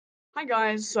Hi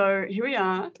guys, so here we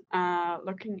are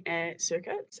looking at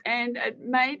circuits, and it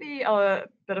may be a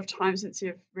bit of time since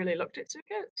you've really looked at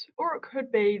circuits, or it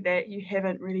could be that you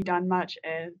haven't really done much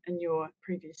in your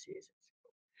previous years.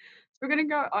 So we're going to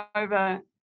go over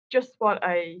just what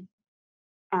a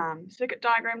circuit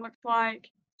diagram looks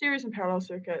like, series and parallel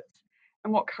circuits,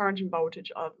 and what current and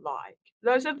voltage are like.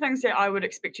 Those are the things that I would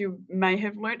expect you may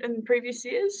have learnt in previous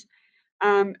years,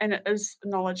 and it is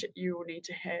knowledge that you will need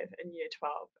to have in year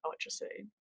 12 electricity.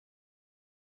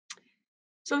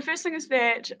 So the first thing is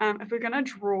that if we're going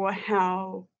to draw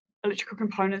how electrical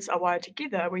components are wired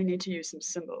together, we need to use some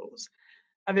symbols.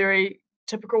 A very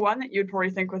typical one that you'd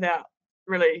probably think without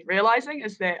really realizing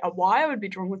is that a wire would be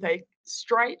drawn with a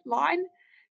straight line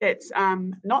that's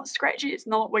not scratchy, it's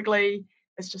not wiggly,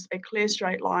 it's just a clear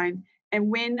straight line.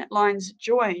 And when lines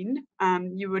join,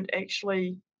 you would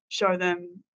actually show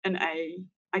them in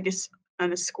I guess,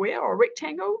 in a square or a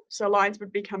rectangle. So lines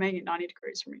would be coming at 90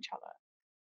 degrees from each other.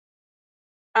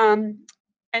 And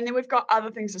then we've got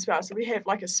other things as well. So we have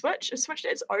like a switch. A switch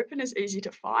that's open is easy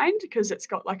to find because it's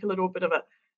got like a little bit of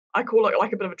I call it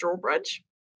like a bit of a drawbridge.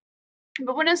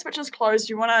 But when a switch is closed,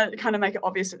 you want to kind of make it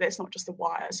obvious that that's not just a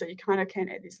wire. So you kind of can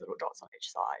add these little dots on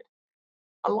each side.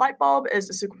 A light bulb is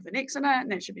a circle with an X in it,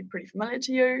 and that should be pretty familiar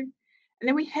to you. And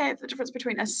then we have the difference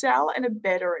between a cell and a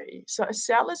battery. So a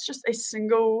cell is just a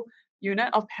single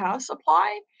unit of power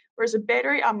supply, whereas a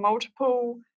battery are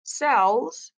multiple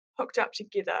cells hooked up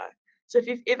together. So if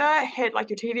you've ever had like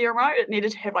your TV remote, it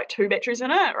needed to have like two batteries in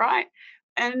it, right?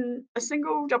 And a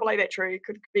single AA battery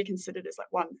could be considered as like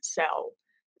one cell.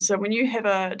 So when you have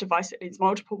a device that needs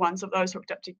multiple ones of those hooked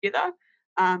up together,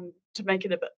 to make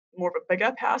it a bit more of a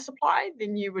bigger power supply,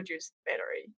 then you would use the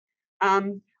battery.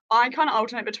 I kind of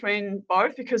alternate between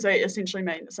both because they essentially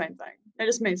mean the same thing. They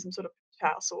just mean some sort of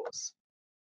power source.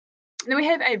 And then we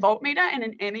have a voltmeter and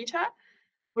an ammeter.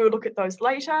 We'll look at those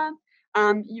later.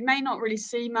 You may not really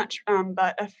see much,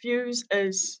 but a fuse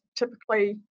is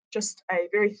typically just a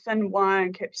very thin wire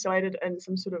encapsulated in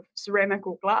some sort of ceramic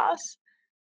or glass.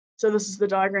 So this is the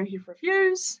diagram here for a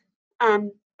fuse. A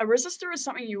resistor is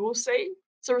something you will see.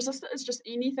 So a resistor is just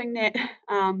anything that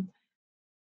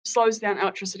slows down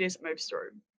electricity as it moves through.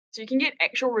 So you can get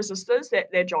actual resistors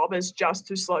that their job is just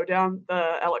to slow down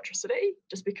the electricity,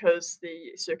 just because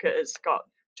the circuit has got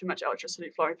too much electricity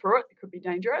flowing through it. It could be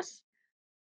dangerous.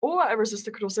 Or a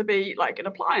resistor could also be like an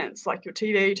appliance, like your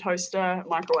TV, toaster,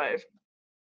 microwave.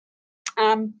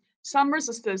 Some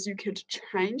resistors you could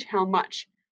change how much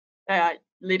they are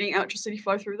letting electricity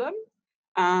flow through them.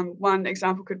 One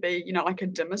example could be, like a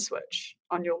dimmer switch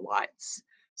on your lights.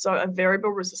 So a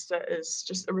variable resistor is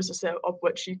just a resistor of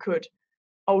which you could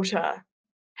alter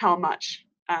how much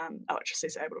electricity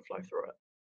is able to flow through it.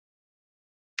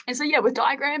 And so, yeah, with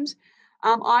diagrams,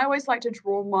 I always like to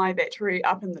draw my battery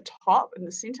up in the top, in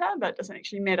the center, but it doesn't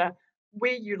actually matter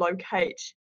where you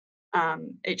locate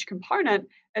each component,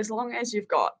 as long as you've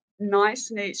got nice,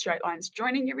 neat straight lines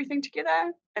joining everything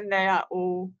together, and they are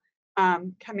all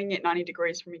coming at 90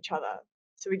 degrees from each other.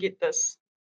 So we get this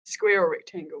square or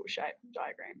rectangle shape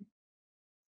diagram.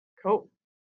 Cool.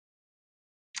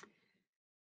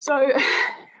 So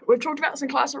we've talked about this in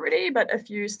class already, but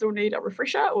if you still need a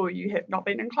refresher or you have not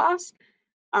been in class,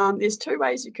 there's two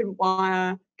ways you can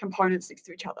wire components next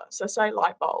to each other. So say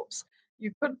light bulbs.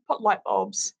 You could put light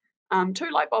bulbs,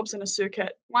 two light bulbs in a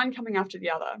circuit, one coming after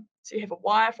the other. So you have a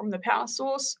wire from the power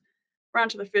source around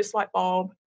to the first light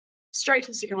bulb, straight to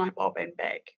the second light bulb and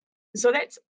back. So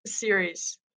that's a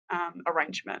series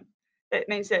arrangement. That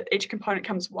means that each component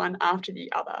comes one after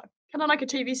the other. Kind of like a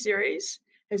TV series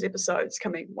has episodes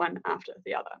coming one after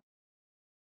the other.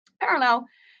 Parallel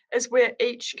is where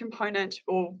each component,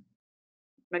 or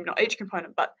maybe not each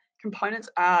component, but components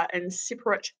are in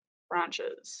separate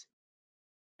branches.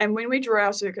 And when we draw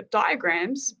our circuit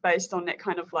diagrams based on that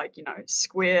kind of like,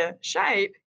 square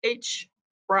shape, each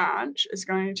branch is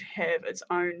going to have its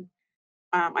own,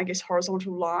 I guess,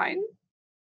 horizontal line.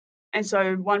 And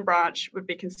so one branch would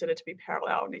be considered to be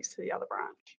parallel next to the other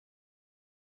branch.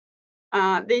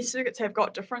 These circuits have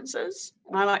got differences,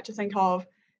 and I like to think of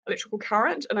electrical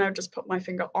current, and I'll just put my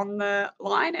finger on the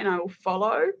line and I will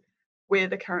follow where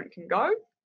the current can go.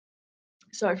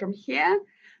 So from here,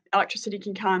 electricity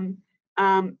can come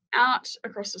out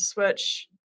across the switch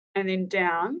and then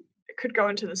down. It could go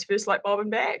into this first light bulb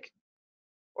and back,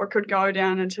 or it could go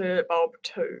down into bulb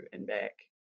 2 and back.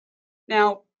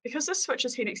 Now, because this switch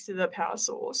is here next to the power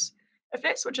source, if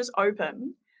that switch is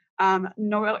open,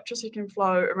 no electricity can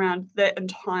flow around that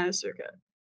entire circuit.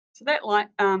 So that light,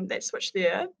 that switch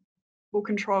there will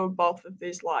control both of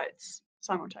these lights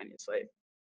simultaneously.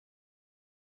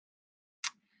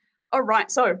 All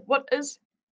right, so what is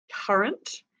current.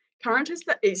 Current is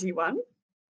the easy one.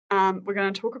 We're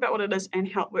going to talk about what it is and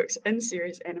how it works in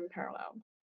series and in parallel.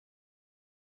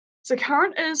 So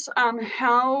current is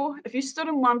how, if you stood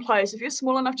in one place, if you're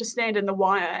small enough to stand in the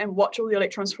wire and watch all the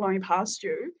electrons flowing past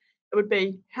you, it would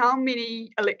be how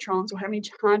many electrons or how many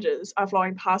charges are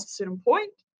flowing past a certain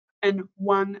point in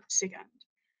 1 second.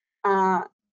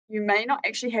 You may not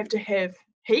actually have to have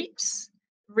heaps,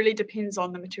 really depends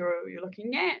on the material you're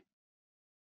looking at.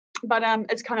 But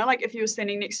it's kind of like if you were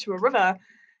standing next to a river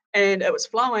and it was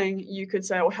flowing, you could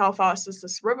say, well, how fast is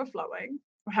this river flowing?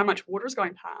 Or how much water is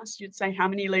going past? You'd say how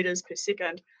many liters per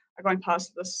second are going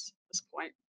past this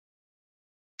point.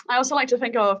 I also like to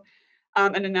think of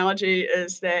an analogy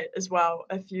is that as well,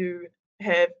 if you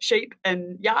have sheep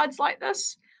in yards like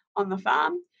this on the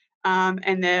farm,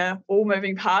 and they're all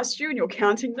moving past you and you're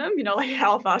counting them, you know, like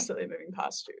how fast are they moving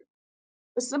past you?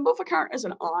 The symbol for current is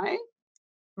an I,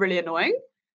 really annoying.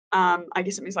 I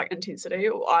guess it means like intensity,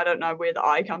 or I don't know where the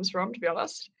I comes from, to be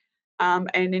honest.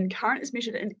 And then current is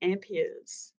measured in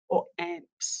amperes or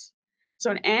amps.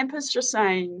 So an amp is just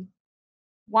saying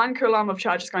 1 coulomb of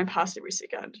charge is going past every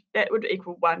second. That would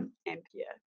equal 1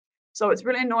 ampere. So it's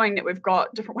really annoying that we've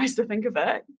got different ways to think of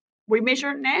it. We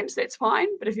measure it in amps, that's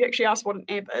fine. But if you actually ask what an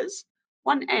amp is,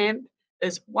 1 amp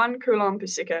is 1 coulomb per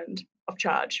second of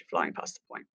charge flowing past the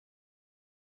point.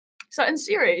 So in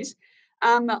series,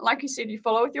 like you said, you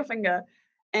follow with your finger,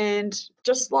 and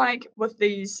just like with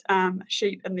these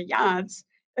sheep in the yards,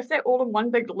 if they're all in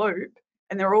one big loop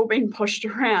and they're all being pushed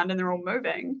around and they're all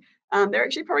moving, they're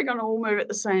actually probably going to all move at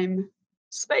the same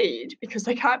speed because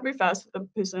they can't move faster than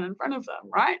the person in front of them,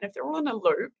 right? And if they're all in a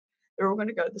loop, they're all going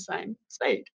to go at the same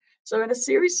speed. So in a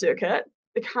series circuit,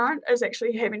 the current is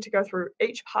actually having to go through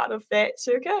each part of that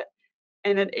circuit,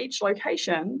 and in each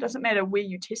location, doesn't matter where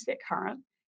you test that current,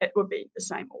 it would be the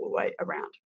same all the way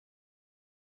around.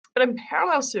 But in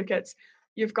parallel circuits,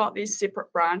 you've got these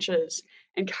separate branches,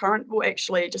 and current will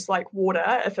actually, just like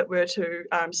water, if it were to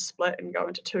split and go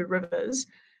into 2 rivers,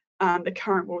 the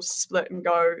current will split and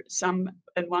go some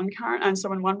in one current and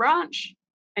some in one branch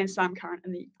and some current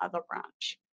in the other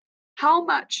branch. How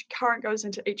much current goes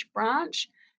into each branch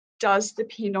does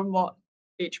depend on what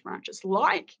each branch is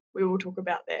like. We will talk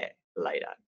about that later.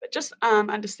 But just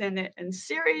understand that in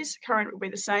series, current will be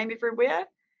the same everywhere.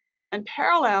 In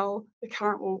parallel, the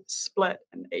current will split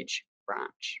in each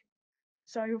branch.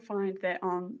 So you'll find that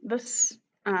on this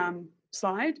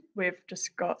slide, we've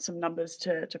just got some numbers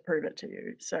to prove it to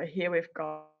you. So here we've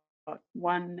got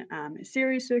one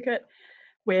series circuit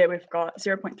where we've got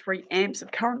 0.3 amps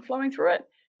of current flowing through it.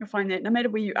 You'll find that no matter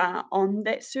where you are on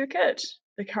that circuit,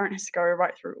 the current has to go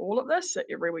right through all of this. So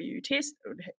everywhere you test, it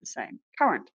would have the same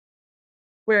current.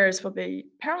 Whereas for the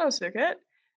parallel circuit,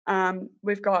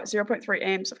 we've got 0.3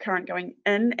 amps of current going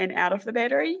in and out of the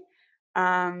battery.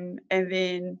 And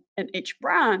then in each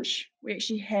branch, we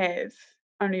actually have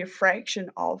only a fraction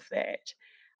of that.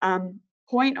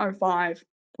 0.05,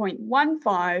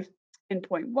 0.15, and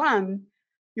 0.1,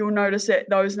 you'll notice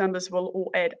that those numbers will all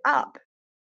add up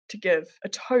to give a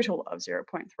total of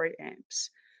 0.3 amps.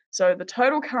 So the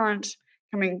total current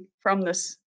coming from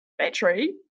this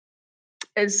battery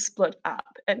is split up.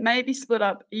 It may be split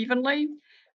up evenly,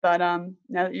 but now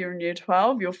that you're in year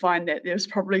 12, you'll find that there's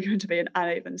probably going to be an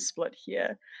uneven split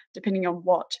here, depending on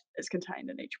what is contained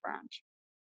in each branch.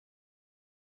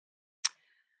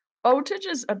 Voltage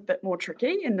is a bit more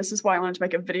tricky, and this is why I wanted to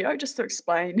make a video just to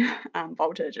explain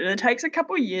voltage. And it takes a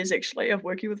couple of years actually of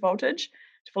working with voltage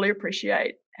to fully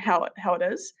appreciate how it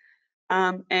is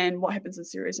and what happens in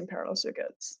series and parallel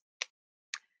circuits.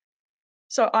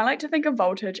 So I like to think of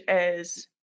voltage as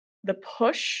the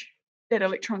push that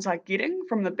electrons are getting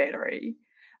from the battery.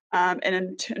 And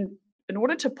in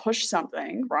order to push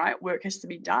something, right, work has to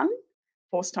be done,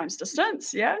 force times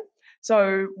distance, yeah?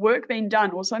 So work being done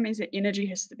also means that energy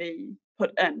has to be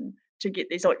put in to get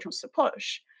these electrons to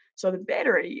push. So the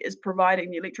battery is providing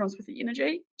the electrons with the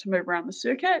energy to move around the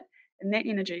circuit, and that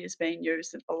energy is being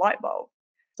used in a light bulb.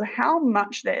 So how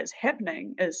much that is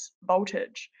happening is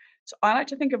voltage. So I like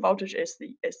to think of voltage as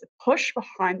the push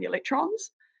behind the electrons.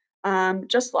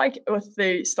 Just like with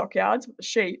the stockyards with the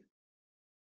sheep,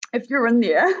 if you're in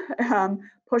there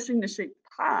pushing the sheep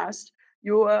past,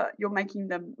 you're making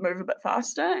them move a bit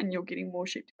faster, and you're getting more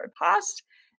sheep to go past,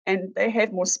 and they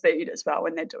have more speed as well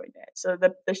when they're doing that. So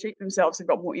the sheep themselves have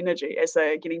got more energy as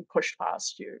they're getting pushed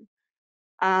past you.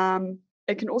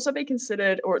 It can also be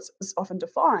considered, or it's often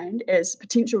defined as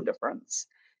potential difference,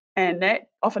 and that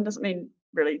often doesn't mean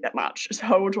really that much.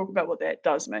 So we'll talk about what that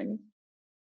does mean.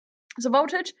 So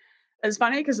voltage is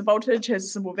funny because the voltage has a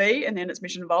symbol V and then it's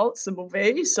measured in volts, symbol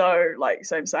V, so like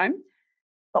same.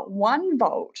 But 1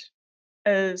 volt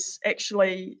is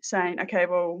actually saying, okay,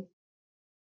 well,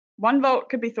 1 volt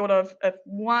could be thought of if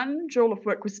 1 joule of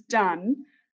work was done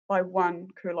by 1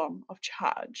 coulomb of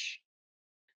charge.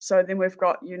 So then we've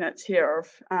got units here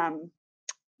of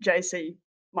JC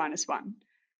minus 1.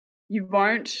 You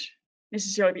won't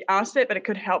necessarily be asked that, but it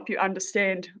could help you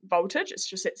understand voltage. It's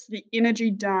just it's the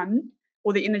energy done,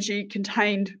 or the energy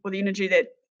contained, or the energy that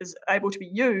is able to be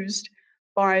used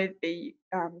by the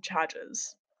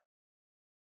charges.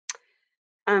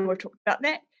 We've talked about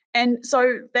that. And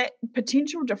so that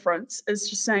potential difference is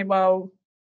just saying, well,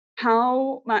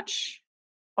 how much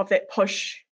of that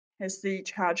push has the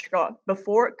charge got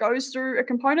before it goes through a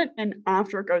component and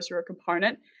after it goes through a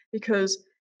component? Because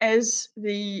as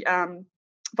the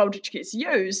voltage gets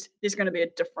used, there's going to be a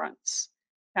difference.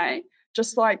 Okay,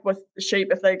 just like with the sheep,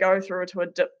 if they go through to a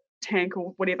dip tank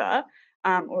or whatever,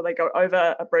 or they go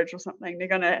over a bridge or something, they're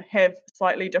going to have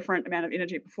slightly different amount of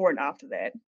energy before and after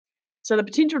that. So the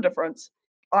potential difference,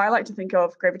 I like to think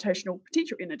of gravitational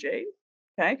potential energy,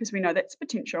 okay, because we know that's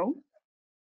potential.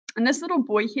 And this little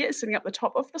boy here is sitting up the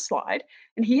top of the slide,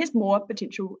 and he has more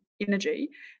potential energy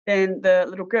than the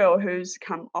little girl who's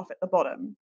come off at the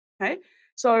bottom, okay?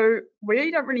 So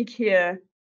we don't really care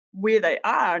where they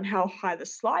are and how high the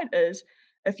slide is.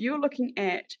 If you're looking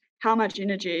at how much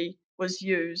energy was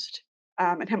used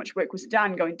and how much work was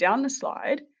done going down the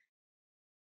slide,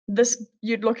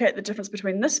 you'd look at the difference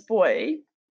between this boy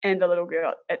and the little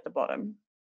girl at the bottom.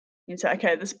 You'd say,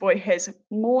 okay, this boy has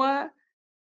more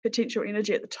potential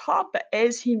energy at the top, but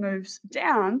as he moves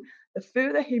down, the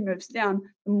further he moves down,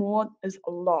 the more is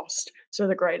lost. So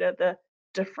the greater the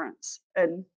difference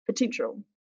in potential.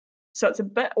 So it's a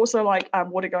bit also like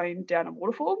water going down a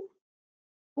waterfall.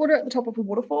 Water at the top of a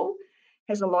waterfall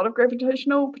has a lot of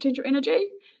gravitational potential energy.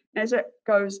 As it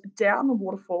goes down the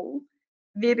waterfall,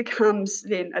 there becomes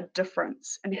then a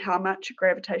difference in how much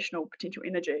gravitational potential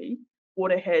energy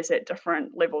water has at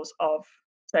different levels of,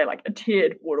 say, like a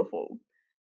tiered waterfall.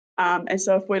 And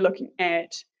so if we're looking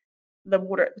at the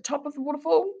water at the top of the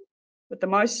waterfall with the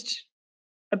most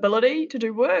ability to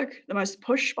do work, the most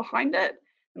push behind it,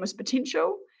 the most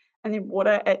potential, and then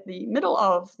water at the middle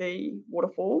of the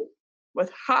waterfall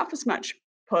with half as much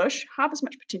push, half as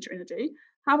much potential energy,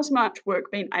 half as much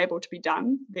work being able to be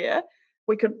done there,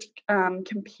 we could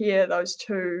compare those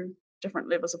two different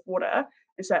levels of water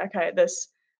and say, okay, this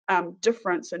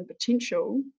difference in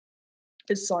potential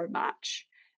is so much.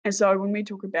 And so when we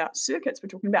talk about circuits, we're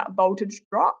talking about voltage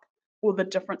drop or the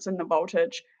difference in the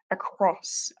voltage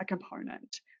across a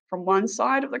component from one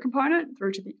side of the component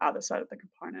through to the other side of the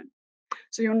component.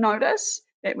 So you'll notice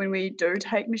that when we do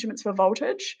take measurements for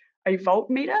voltage, a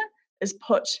voltmeter is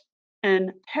put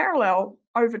in parallel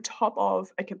over top of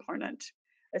a component.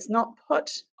 It's not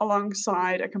put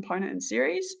alongside a component in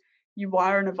series. You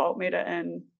wire in a voltmeter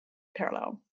in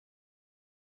parallel.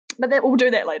 But we'll do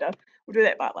that later. We'll do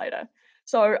that part later.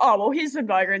 So, oh, well, here's some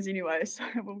diagrams anyway, so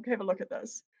we'll have a look at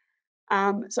this.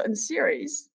 So in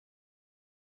series,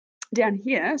 down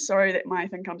here, sorry that my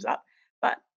thing comes up,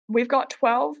 but we've got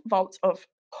 12 volts of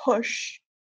push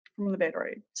from the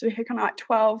battery. So we have kind of like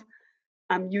 12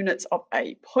 units of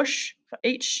a push for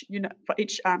each unit, for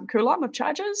each coulomb of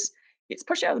charges. It's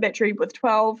pushed out of the battery with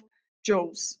 12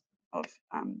 joules of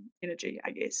energy,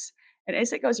 I guess. And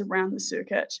as it goes around the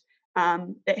circuit,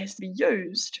 that has to be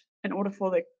used in order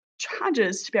for the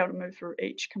charges to be able to move through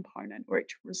each component or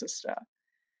each resistor.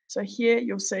 So here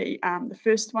you'll see the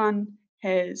first one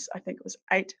has, I think it was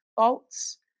 8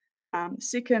 volts. The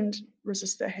second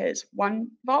resistor has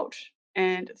 1 volt,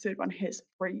 and the third one has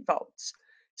 3 volts.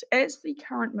 So as the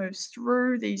current moves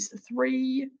through these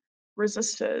 3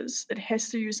 resistors, it has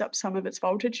to use up some of its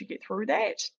voltage to get through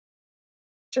that.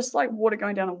 Just like water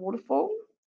going down a waterfall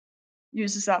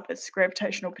uses up its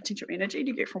gravitational potential energy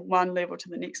to get from one level to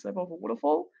the next level of a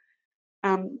waterfall,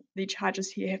 the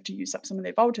charges here have to use up some of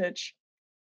their voltage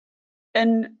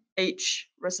in each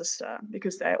resistor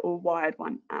because they're all wired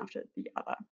one after the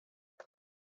other.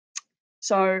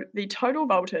 So the total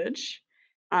voltage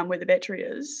where the battery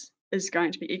is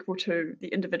going to be equal to the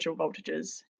individual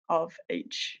voltages of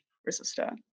each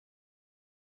resistor.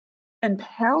 In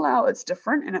parallel, it's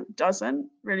different and it doesn't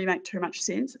really make too much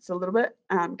sense. It's a little bit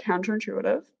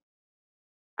counterintuitive.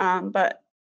 But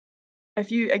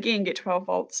if you, again, get 12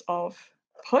 volts of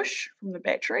push from the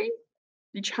battery,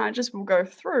 the charges will go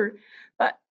through,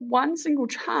 but one single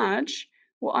charge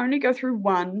will only go through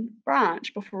one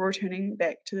branch before returning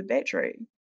back to the battery.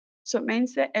 So it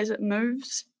means that as it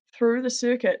moves through the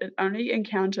circuit, it only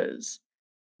encounters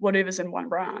whatever's in one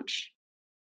branch.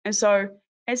 And so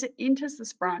as it enters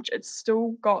this branch, it's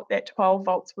still got that 12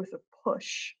 volts worth of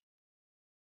push.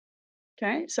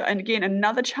 Okay, so and again,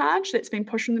 another charge that's been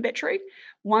pushed from the battery,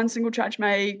 one single charge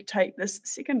may take this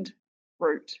second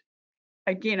route.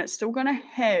 Again, it's still going to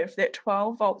have that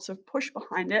 12 volts of push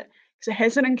behind it because it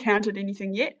hasn't encountered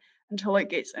anything yet until it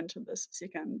gets into this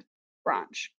second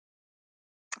branch.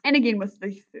 And again with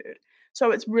the third.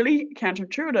 So it's really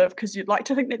counterintuitive because you'd like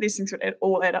to think that these things would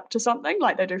all add up to something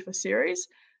like they do for series.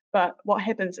 But what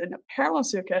happens in a parallel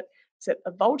circuit is that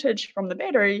the voltage from the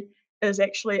battery is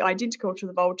actually identical to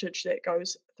the voltage that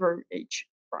goes through each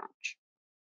branch.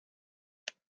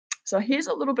 So here's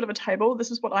a little bit of a table.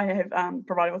 This is what I have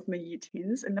provided with my year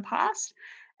 10s in the past.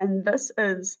 And this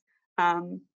is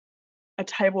a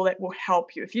table that will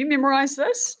help you. If you memorize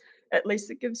this, at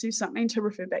least it gives you something to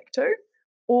refer back to.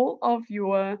 All of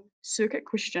your circuit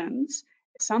questions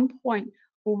at some point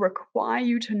will require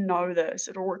you to know this.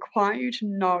 It'll require you to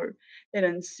know that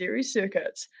in series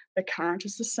circuits, the current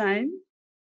is the same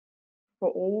for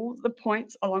all the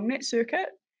points along that circuit,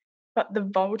 but the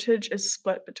voltage is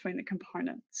split between the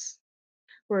components.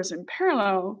 Whereas in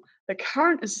parallel, the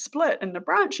current is split in the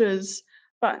branches,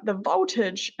 but the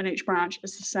voltage in each branch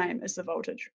is the same as the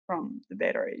voltage from the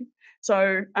battery.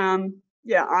 So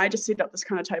yeah, I just set up this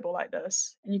kind of table like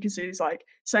this, and you can see these like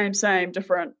same,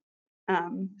 different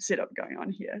setup going on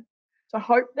here. So I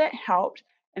hope that helped.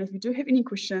 And if you do have any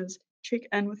questions, check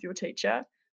in with your teacher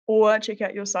or check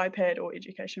out your SciPad or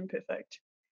Education Perfect.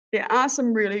 There are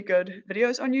some really good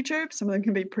videos on YouTube. Some of them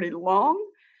can be pretty long.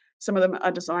 Some of them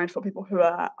are designed for people who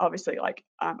are obviously like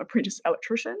apprentice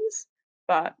electricians.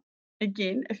 But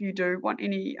again, if you do want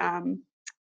any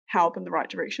help in the right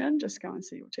direction, just go and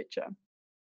see your teacher.